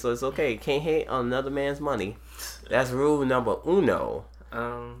money, so it's okay. Can't hate on another man's money. That's rule number uno.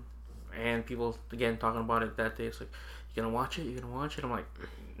 And people, again, talking about it that day. It's like, you gonna watch it? You gonna watch it? I'm like,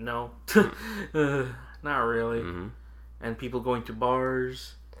 no. Not really. Mm-hmm. And people going to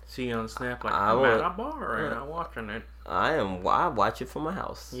bars, seeing on Snap, like, I'm at a bar right now watching it. I watch it from my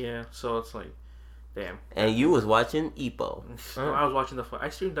house. Yeah, so it's like, damn. And you was watching Ippo. I was watching the fight. I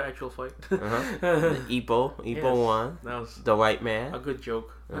streamed the actual fight. Ippo yes, won. That was the right man. A good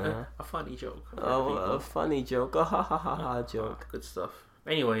joke. A funny joke. Oh, a funny joke. A ha ha ha ha joke. Good stuff.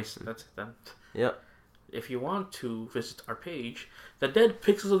 Anyways, that's it then. Yep. If you want to visit our page, the dead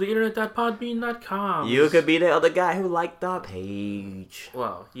pixels of the internet.podbean.com. You could be the other guy who liked our page.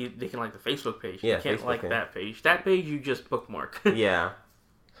 Well, they can like the Facebook page. Yeah, you can't Facebook like that page. That page you just bookmark. Yeah.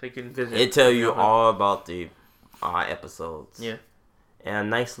 So you can visit. It tell you all about our episodes. Yeah. And a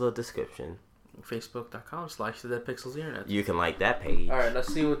nice little description. Facebook.com/the dead pixels internet. You can like that page. Alright,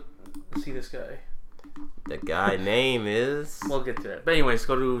 let's see this guy. The guy name is... We'll get to that. But anyways,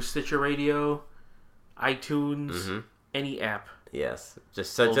 go to Stitcher Radio, iTunes, any app. Yes.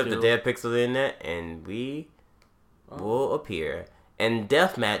 Just search up the Dead Pixel Internet and we will appear. And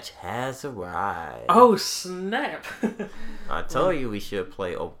Deathmatch has arrived. Oh, snap. I told you we should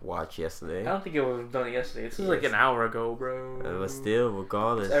play Overwatch yesterday. I don't think it would have done it yesterday. This was like an hour ago, bro. But still,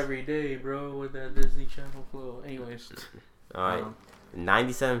 regardless. It's every day, bro, with that Disney Channel flow. Anyways. Alright.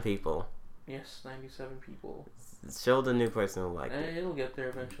 97 people. Yes, 97 people. Show the new person who liked it. It'll get there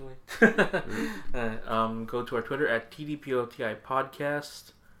eventually. Go to our Twitter at TDPOTI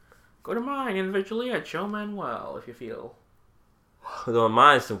Podcast. Go to mine individually at Joe Manuel if you feel. Go on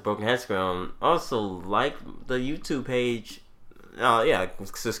mine, so Broken Headscrown. Also, like the YouTube page.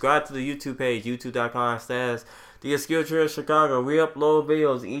 Subscribe to the YouTube page, youtube.com/The Obscure Trio Chicago. We upload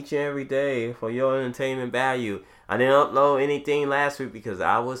videos each and every day for your entertainment value. I didn't upload anything last week because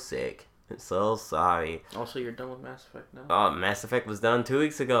I was sick. So sorry. Also, you're done with Mass Effect now? Mass Effect was done 2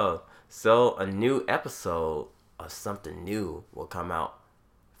 weeks ago. So a new episode of something new will come out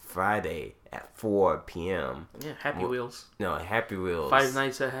Friday at 4 p.m. Yeah, Happy Wheels. No, Happy Wheels. 5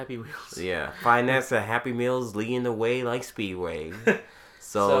 Nights at Happy Wheels. Yeah, 5 Nights at Happy Meals leading the way like Speedway.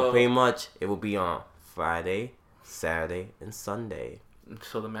 So pretty much it will be on Friday, Saturday, and Sunday.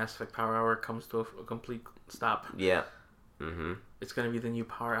 So the Mass Effect Power Hour comes to a complete stop. Yeah. Mm-hmm. It's gonna be the new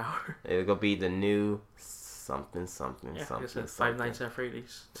Power Hour. It's gonna be the new something. Yeah, like I said, Five Nights at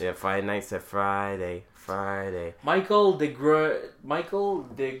Freddy's. Yeah, 5 Nights at Friday. Michael De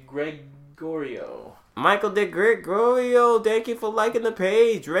Gregorio, thank you for liking the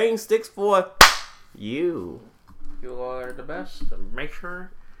page. Rain sticks for you. You are the best. Make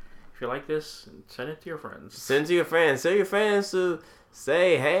sure, if you like this, send it to your friends. Send it to your friends. Tell your friends to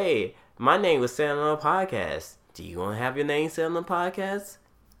say, hey, my name was said on the podcast. Do you want to have your name said on the podcast?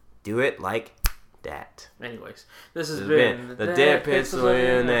 Do it like that. Anyways, this has been the Dead Pixel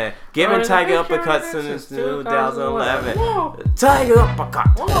Internet. Giving Tiger uppercuts since 2011. Tiger uppercut.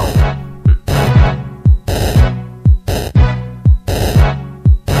 Whoa.